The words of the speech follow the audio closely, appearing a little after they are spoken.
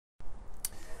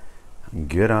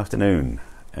Good afternoon,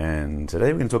 and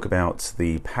today we're going to talk about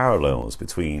the parallels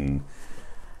between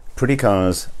pretty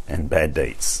cars and bad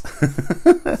dates.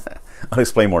 I'll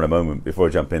explain more in a moment. Before I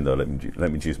jump in though, let me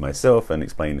introduce myself and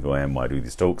explain who I am, why I do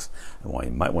these talks, and why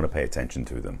you might want to pay attention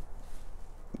to them.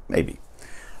 Maybe.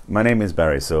 My name is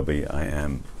Barry Selby. I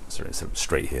am,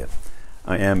 straight here.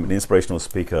 I am an inspirational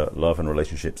speaker, love and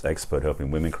relationships expert, helping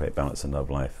women create balance in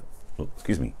helping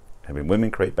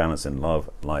women create balance in love,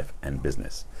 life, and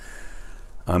business.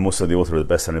 I'm also the author of the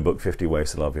best-selling book, 50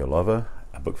 Ways to Love Your Lover,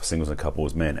 a book for singles and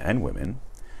couples, men and women.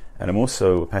 And I'm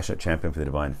also a passionate champion for the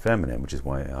divine feminine, which is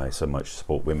why I so much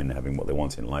support women having what they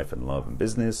want in life and love and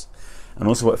business. And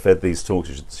also what fed these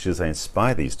talks, should I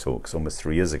inspire these talks almost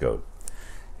 3 years ago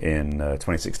in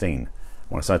 2016,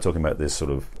 when I started talking about this sort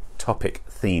of topic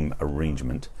theme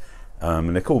arrangement.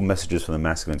 And they're called Messages from the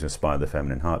Masculine to Inspire the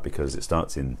Feminine Heart, because it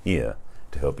starts in here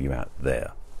to help you out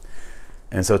there.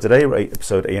 And so today we're at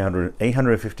episode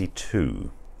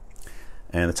 852,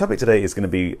 and the topic today is going to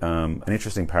be an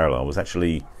interesting parallel. I was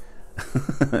actually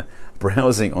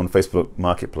browsing on Facebook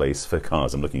Marketplace for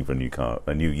cars. I'm looking for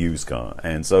a new used car,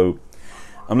 and so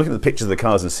I'm looking at the pictures of the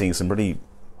cars and seeing some really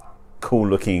cool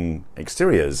looking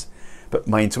exteriors, but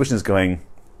my intuition is going,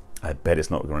 I bet it's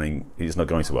not going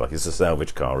so well. Like, it's a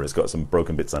salvage car, or it's got some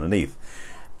broken bits underneath.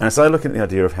 And I started looking at the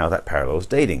idea of how that parallels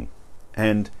dating,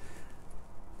 and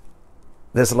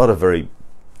there's a lot of very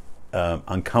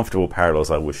uncomfortable parallels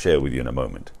I will share with you in a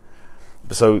moment.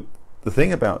 So the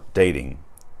thing about dating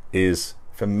is,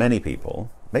 for many people,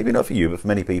 maybe not for you, but for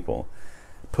many people,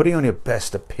 putting on your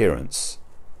best appearance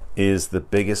is the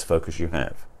biggest focus you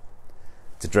have.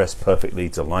 To dress perfectly,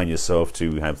 to align yourself,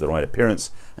 to have the right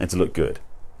appearance, and to look good.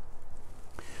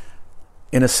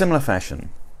 In a similar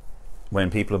fashion,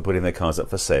 when people are putting their cars up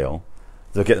for sale,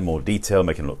 they'll get them more detailed,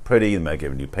 make them look pretty, and make a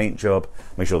new paint job,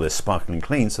 make sure they're sparkling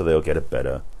clean, so they'll get a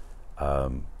better,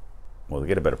 they'll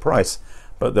get a better price,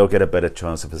 but they'll get a better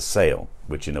chance of a sale,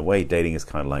 which in a way, dating is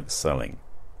kind of like selling.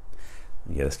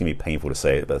 Yeah, it's going to be painful to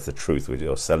say it, but that's the truth.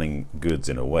 You're selling goods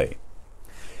in a way.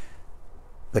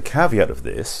 The caveat of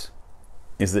this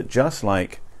is that just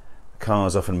like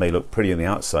cars often may look pretty on the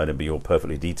outside and be all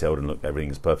perfectly detailed and look everything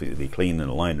is perfectly clean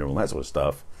and aligned and all that sort of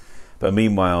stuff, but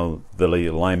meanwhile the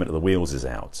alignment of the wheels is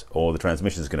out, or the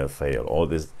transmission is going to fail, or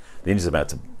the engine's about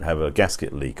to have a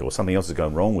gasket leak, or something else is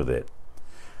going wrong with it,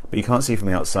 but you can't see from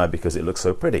the outside because it looks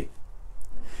so pretty.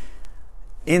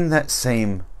 In that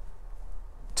same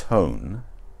tone,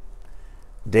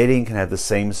 dating can have the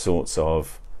same sorts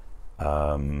of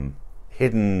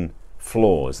hidden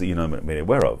flaws that you know may be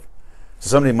aware of. So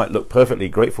somebody might look perfectly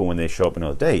grateful when they show up on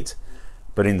a date,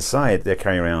 but inside they're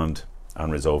carrying around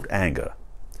unresolved anger,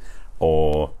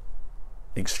 or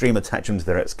extreme attachment to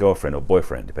their ex-girlfriend or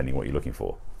boyfriend, depending on what you're looking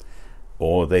for.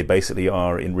 Or they basically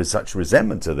are in such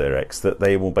resentment to their ex that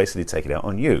they will basically take it out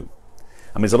on you.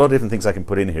 I mean, there's a lot of different things I can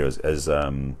put in here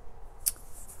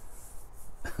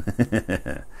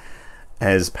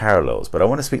as parallels, but I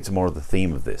want to speak to more of the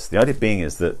theme of this. The idea being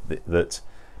is that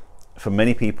for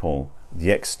many people,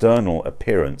 the external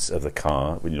appearance of the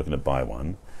car when you're looking to buy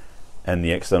one, and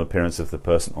the external appearance of the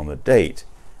person on the date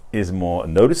is more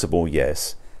noticeable,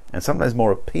 yes, and sometimes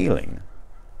more appealing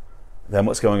than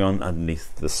what's going on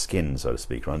underneath the skin, so to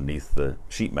speak, or underneath the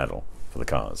sheet metal for the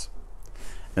cars.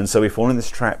 And so we fall in this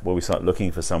trap where we start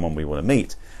looking for someone we want to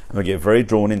meet, and we get very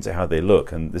drawn into how they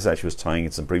look. And this actually was tying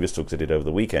in some previous talks I did over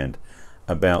the weekend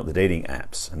about the dating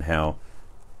apps, and how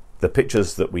the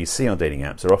pictures that we see on dating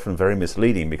apps are often very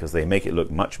misleading because they make it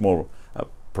look much more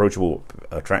approachable,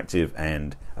 attractive,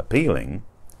 and appealing.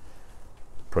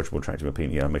 Approachable, attractive,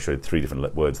 appealing. Yeah, I make sure I had 3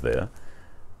 different words there.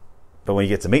 But when you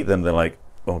get to meet them, they're like,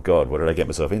 oh God, what did I get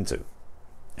myself into?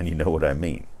 And you know what I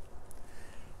mean.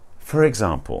 For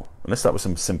example, let's start with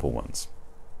some simple ones.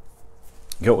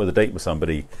 You go out with a date with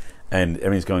somebody and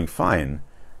everything's going fine,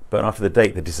 but after the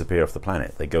date they disappear off the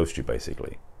planet. They ghost you,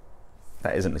 basically.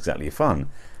 That isn't exactly fun,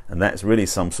 and that's really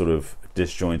some sort of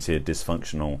disjointed,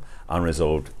 dysfunctional,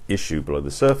 unresolved issue below the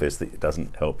surface that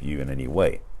doesn't help you in any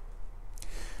way.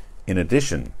 In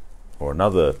addition, or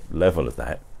another level of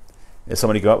that, is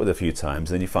somebody you go out with a few times,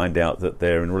 and then you find out that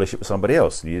they're in a relationship with somebody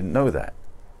else, and you didn't know that.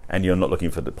 And you're not looking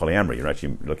for the polyamory, you're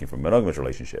actually looking for a monogamous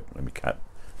relationship.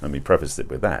 Let me preface it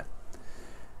with that.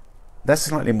 That's a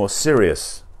slightly more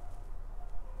serious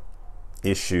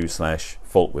issue /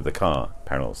 fault with the car,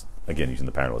 parallels, again using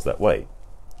the parallels that way.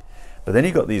 But then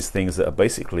you've got these things that are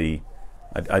basically,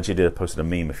 I actually posted a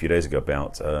meme a few days ago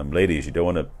about ladies, you don't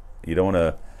want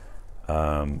to,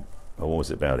 what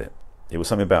was it about it? It was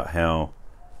something about how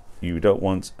you don't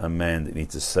want a man that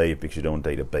needs to save because you don't want to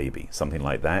date a baby, something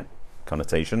like that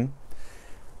connotation.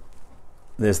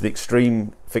 there's the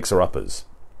extreme fixer-uppers,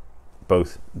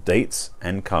 both dates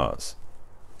and cars.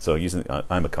 So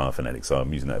I'm a car fanatic, so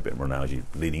I'm using that a bit more analogy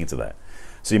leading into that.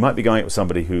 So you might be going out with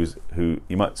somebody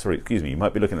you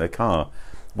might be looking at a car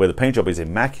where the paint job is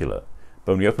immaculate,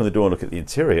 but when you open the door and look at the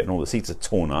interior and all the seats are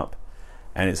torn up,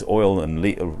 and it's oil and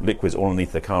liquids all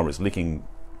underneath the car, it's leaking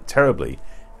terribly,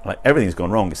 like everything's gone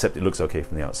wrong except it looks okay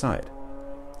from the outside.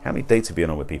 How many dates have you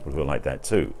been on with people who are like that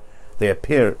too? They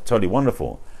appear totally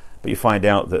wonderful, but you find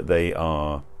out that they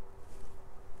are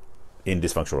in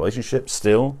dysfunctional relationships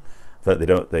still, that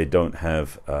they don't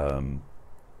have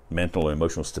mental or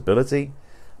emotional stability.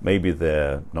 Maybe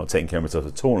they're not taking care of themselves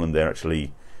at all, and they're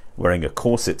actually wearing a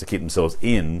corset to keep themselves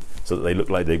in so that they look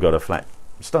like they've got a flat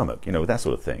stomach, that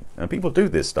sort of thing. And people do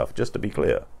this stuff, just to be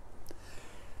clear.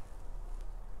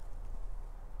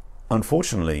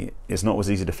 Unfortunately, it's not as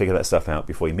easy to figure that stuff out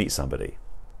before you meet somebody.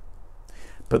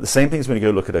 But the same thing is when you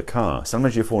go look at a car.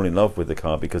 Sometimes you fall in love with the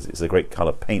car because it's a great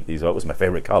color paint. That was my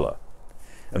favorite color.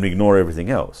 And we ignore everything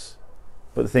else.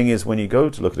 But the thing is, when you go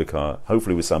to look at a car,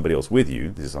 hopefully with somebody else with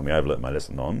you, this is something I've learned my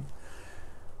lesson on,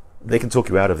 they can talk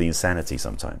you out of the insanity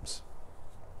sometimes.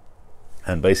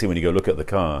 And basically when you go look at the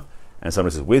car and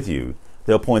somebody is with you,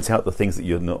 they'll point out the things that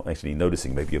you're not actually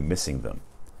noticing. Maybe you're missing them.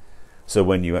 So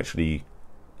when you actually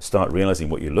start realizing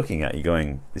what you're looking at, you're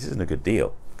going, this isn't a good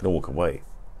deal. I'm going to walk away.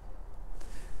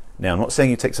 Now, I'm not saying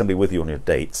you take somebody with you on your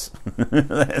dates.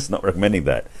 That's not recommending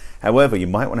that. However, you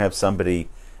might want to have somebody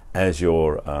as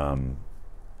your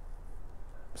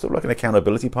sort of like an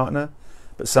accountability partner,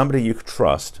 but somebody you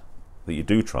trust, that you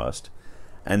do trust,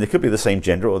 and they could be the same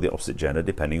gender or the opposite gender,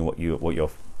 depending on what your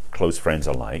close friends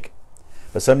are like.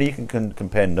 But somebody you can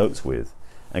compare notes with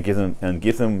and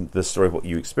give them the story of what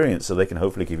you experienced, so they can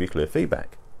hopefully give you clear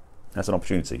feedback. That's an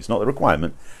opportunity. It's not the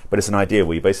requirement, but it's an idea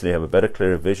where you basically have a better,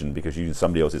 clearer vision because you use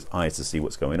somebody else's eyes to see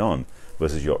what's going on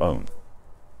versus your own.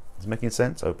 Is it making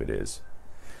sense? I hope it is.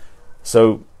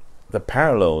 So the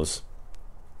parallels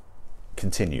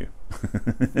continue.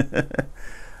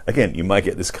 Again, you might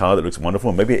get this car that looks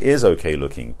wonderful, and maybe it is okay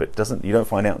looking, but you don't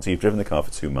find out until you've driven the car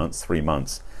for 2 months, 3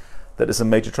 months, that there's some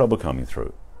major trouble coming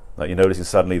through. Like you're noticing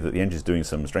suddenly that the engine's doing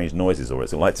some strange noises, or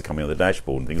its lights are coming on the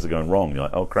dashboard and things are going wrong. You're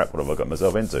like, oh crap, what have I got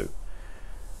myself into?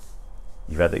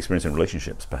 You've had the experience in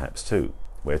relationships perhaps too,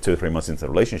 where 2 or 3 months into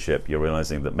the relationship, you're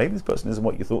realizing that maybe this person isn't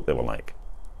what you thought they were like.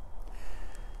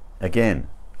 Again,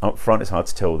 up front it's hard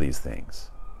to tell these things.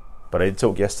 But I did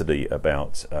talk yesterday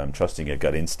about trusting your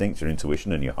gut instinct, your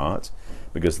intuition, and your heart,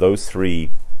 because those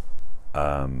 3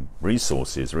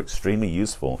 resources are extremely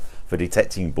useful for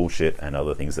detecting bullshit and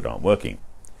other things that aren't working.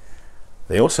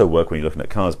 They also work when you're looking at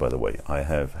cars, by the way. I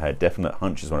have had definite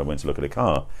hunches when I went to look at a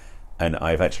car, and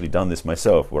I've actually done this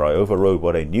myself, where I overrode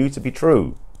what I knew to be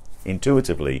true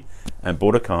intuitively and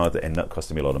bought a car that ended up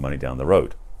costing me a lot of money down the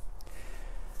road.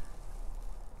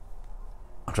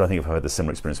 I'm trying to think if I've had a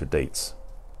similar experience with dates.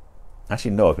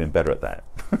 Actually, no, I've been better at that.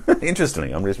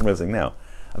 Interestingly, I'm just realizing now.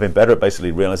 I've been better at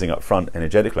basically realizing up front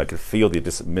energetically. I could feel the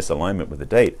misalignment with the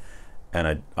date,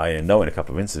 and I know in a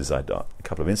couple of instances I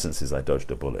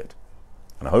dodged a bullet.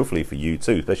 And hopefully for you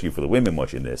too, especially for the women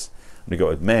watching this, when you go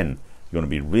with men, you want to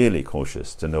be really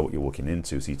cautious to know what you're walking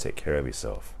into, so you take care of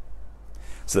yourself.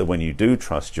 So that when you do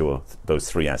trust those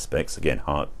 3 aspects, again,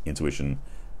 heart, intuition,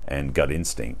 and gut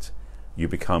instinct, you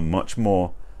become much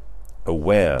more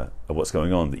aware of what's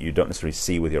going on that you don't necessarily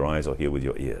see with your eyes or hear with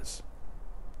your ears.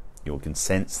 You can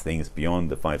sense things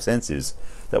beyond the 5 senses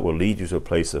that will lead you to a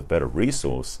place of better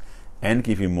resource and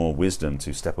give you more wisdom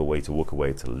to step away, to walk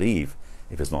away, to leave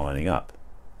if it's not lining up.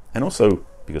 And also,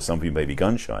 because some of you may be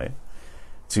gun shy,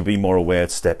 to be more aware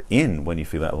to step in when you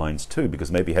feel that aligns too,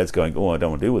 because maybe head's going, oh, I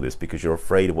don't want to deal with this, because you're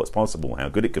afraid of what's possible, how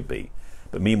good it could be.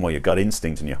 But meanwhile, your gut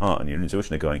instinct and your heart and your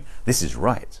intuition are going, this is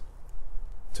right.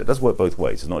 So it does work both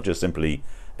ways. It's not just simply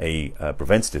a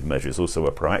preventative measure, it's also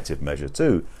a proactive measure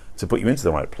too, to put you into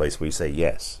the right place where you say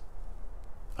yes.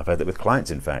 I've had that with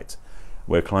clients, in fact,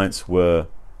 where clients were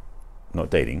not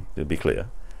dating, to be clear,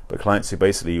 but clients who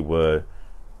basically were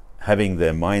having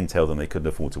their mind tell them they couldn't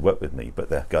afford to work with me, but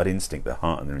their gut instinct, their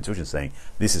heart and their intuition saying,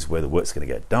 this is where the work's going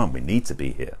to get done, we need to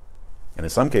be here. And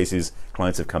in some cases,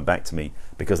 clients have come back to me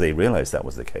because they realized that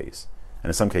was the case. And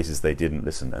in some cases, they didn't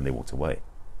listen and they walked away.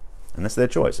 And that's their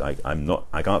choice. I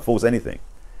can't force anything.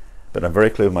 But I'm very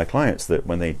clear with my clients that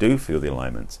when they do feel the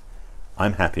alignment,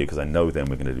 I'm happy because I know then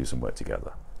we're going to do some work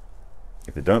together.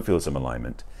 If they don't feel some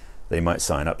alignment, they might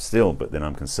sign up still, but then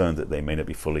I'm concerned that they may not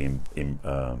be fully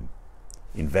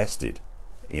invested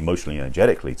emotionally and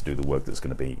energetically to do the work that's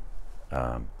going to be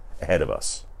ahead of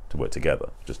us to work together,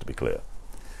 just to be clear.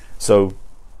 So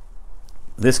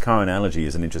This car analogy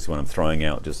is an interesting one I'm throwing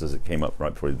out just as it came up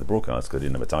right before I did the broadcast because I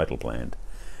didn't have a title planned.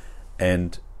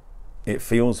 And it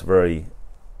feels very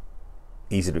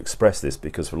easy to express this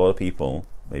because for a lot of people,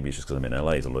 maybe it's just because I'm in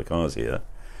LA, there's a lot of cars here,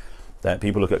 that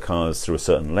people look at cars through a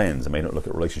certain lens and may not look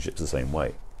at relationships the same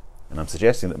way. And I'm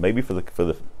suggesting that maybe for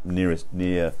the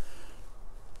near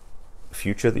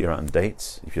future that you're out on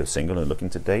dates, if you're single and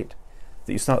looking to date,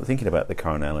 that you start thinking about the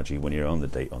car analogy when you're on the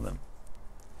date on them.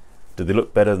 Do they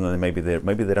look better than maybe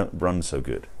they don't run so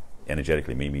good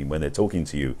energetically? Maybe when they're talking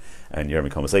to you and you're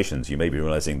having conversations, you may be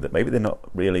realizing that maybe they're not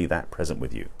really that present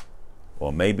with you,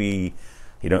 or maybe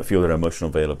you don't feel their emotional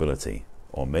availability,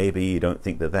 or maybe you don't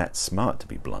think they're that smart, to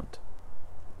be blunt.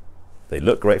 They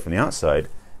look great from the outside,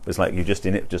 but it's like you're just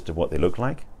in it just to what they look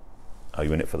like. Are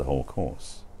you in it for the whole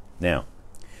course? Now,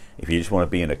 if you just want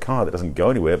to be in a car that doesn't go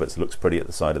anywhere but looks pretty at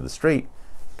the side of the street,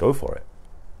 go for it.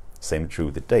 Same true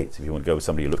with the dates. If you want to go with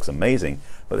somebody who looks amazing,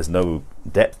 but there's no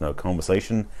depth, no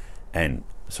conversation, and,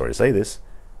 sorry to say this,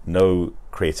 no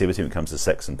creativity when it comes to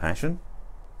sex and passion,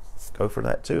 go for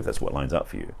that too, if that's what lines up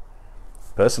for you.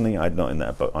 Personally, I'm not in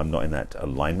that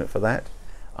alignment for that.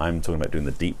 I'm talking about doing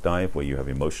the deep dive where you have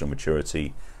emotional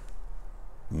maturity,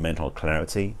 mental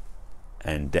clarity,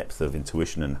 and depth of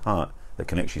intuition and heart that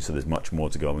connects you, so there's much more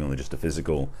to going on than just a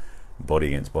physical body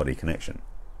against body connection.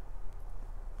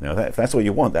 Now, if that's what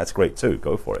you want, that's great too.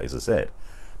 Go for it, as I said.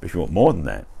 But if you want more than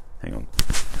that, hang on.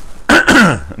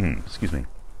 Excuse me.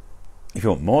 If you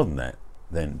want more than that,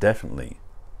 then definitely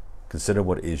consider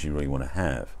what it is you really want to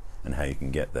have and how you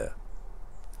can get there.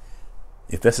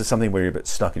 If this is something where you're a bit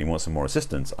stuck and you want some more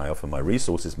assistance, I offer my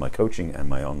resources, my coaching, and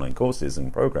my online courses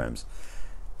and programs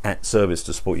at service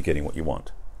to support you getting what you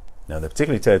want. Now, they're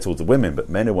particularly tailored towards the women, but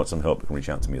men who want some help can reach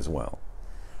out to me as well.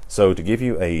 So to give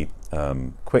you a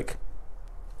quick,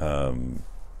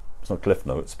 it's not cliff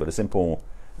notes, but a simple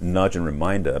nudge and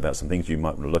reminder about some things you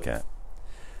might want to look at.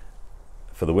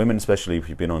 For the women, especially if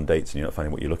you've been on dates and you're not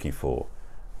finding what you're looking for,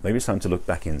 maybe it's time to look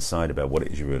back inside about what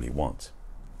it is you really want.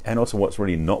 And also what's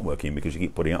really not working because you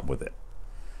keep putting up with it.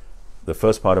 The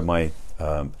first part of my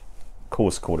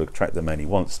course called Attract the Man You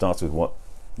Want starts with what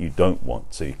you don't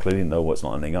want, so you clearly know what's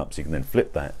not lining up, so you can then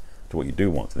flip that to what you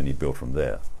do want, and then you build from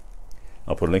there.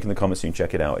 I'll put a link in the comments so you can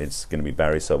check it out. It's going to be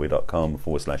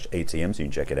barryselby.com/ATM, so you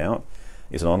can check it out.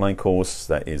 It's an online course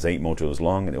that is 8 modules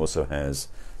long, and it also has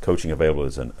coaching available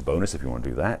as a bonus if you want to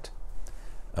do that.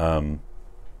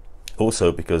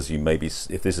 Also, because you maybe,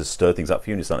 if this has stirred things up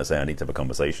for you and you're starting to say, I need to have a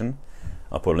conversation,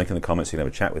 I'll put a link in the comments so you can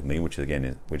have a chat with me, which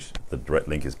again, which the direct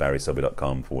link is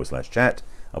barryselby.com/chat.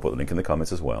 I'll put the link in the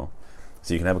comments as well,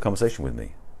 so you can have a conversation with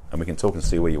me, and we can talk and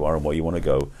see where you are and where you want to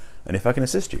go, and if I can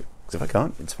assist you. Because if I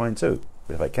can't, it's fine too.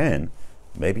 But if I can,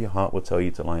 maybe your heart will tell you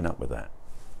to line up with that.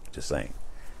 Just saying.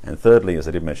 And thirdly, as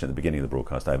I did mention at the beginning of the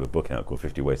broadcast, I have a book out called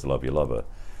 50 Ways to Love Your Lover.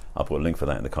 I'll put a link for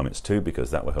that in the comments too, because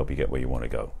that will help you get where you want to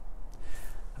go.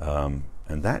 And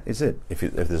that is it. If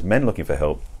there's men looking for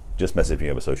help, just message me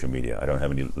over social media. I don't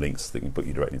have any links that can put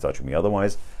you directly in touch with me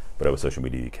otherwise, but over social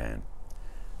media you can.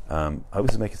 I hope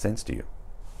this is making sense to you.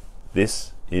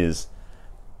 This is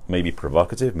maybe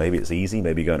provocative, maybe it's easy,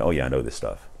 maybe you're going, oh yeah, I know this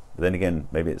stuff. But then again,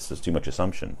 maybe it's just too much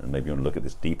assumption, and maybe you want to look at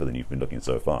this deeper than you've been looking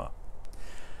so far.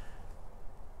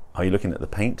 Are you looking at the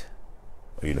paint,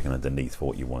 or are you looking underneath for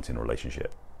what you want in a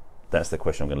relationship? That's the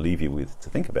question I'm going to leave you with to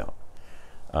think about.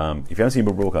 If you haven't seen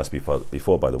my broadcast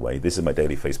before, by the way, this is my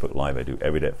daily Facebook Live I do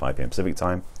every day at 5 p.m. Pacific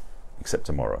time, except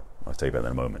tomorrow. I'll tell you about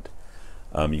that in a moment.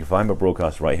 You can find my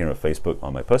broadcast right here on Facebook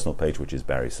on my personal page, which is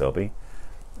Barry Selby.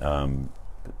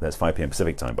 That's 5 p.m.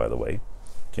 Pacific time, by the way.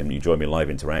 Can you join me live,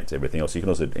 interact, everything else? You can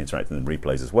also interact in the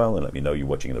replays as well, and let me know you're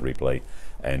watching the replay,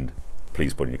 and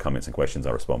please put in your comments and questions.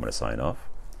 I'll respond when I sign off.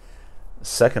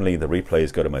 Secondly, the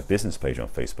replays go to my business page on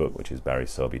Facebook, which is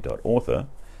barryselby.author.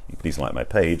 You please like my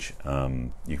page.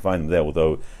 You can find them there,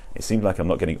 although it seems like I'm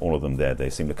not getting all of them there. They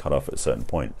seem to cut off at a certain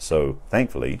point. So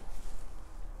thankfully,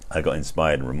 I got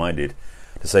inspired and reminded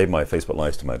to save my Facebook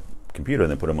Lives to my computer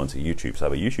and then put them onto YouTube. So I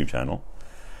have a YouTube channel,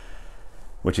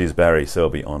 which is Barry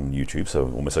Selby on YouTube.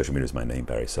 So all my social media is my name,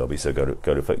 Barry Selby. So go to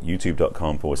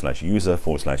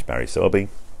youtube.com/user/Barry Selby.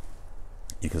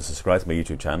 You can subscribe to my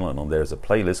YouTube channel, and on there is a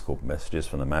playlist called Messages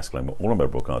from the Masculine, where all of my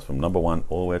broadcasts from number 1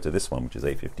 all the way to this one, which is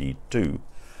 852,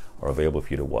 are available for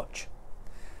you to watch.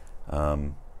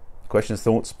 Questions,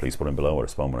 thoughts, please put them below. I'll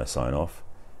respond when I sign off.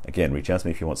 Again, reach out to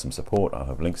me if you want some support. I'll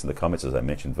have links in the comments, as I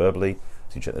mentioned verbally, so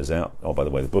you can check those out. Oh, by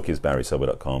the way, the book is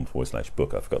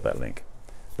barryselby.com/book. I forgot that link,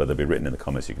 but they'll be written in the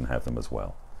comments. You can have them as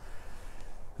well.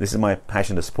 This is my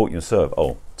passion to support you and serve.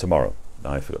 Oh, tomorrow,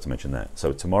 I forgot to mention that.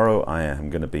 So tomorrow I am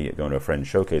going to be going to a friend's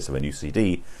showcase of a new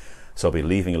CD, So I'll be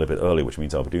leaving a little bit early, which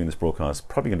means I'll be doing this broadcast,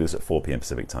 probably going to do this at 4 p.m.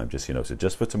 Pacific time, just so you know. So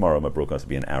just for tomorrow, my broadcast will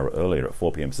be an hour earlier at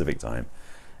 4 p.m. Pacific time.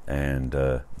 And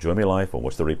join me live or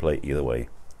watch the replay. Either way,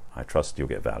 I trust you'll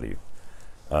get value.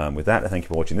 With that, I thank you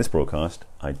for watching this broadcast.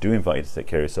 I do invite you to take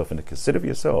care of yourself and to consider for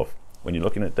yourself, when you're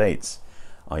looking at dates,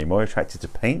 are you more attracted to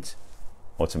paint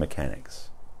or to mechanics?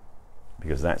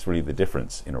 Because that's really the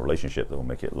difference in a relationship that will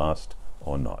make it last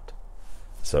or not.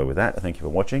 So with that, I thank you for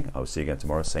watching. I will see you again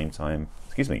tomorrow, same time,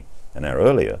 an hour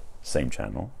earlier, same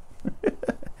channel.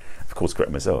 Of course,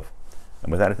 correct myself.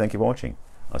 And with that, I thank you for watching.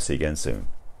 I'll see you again soon.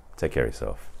 Take care of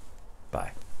yourself.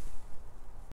 Bye.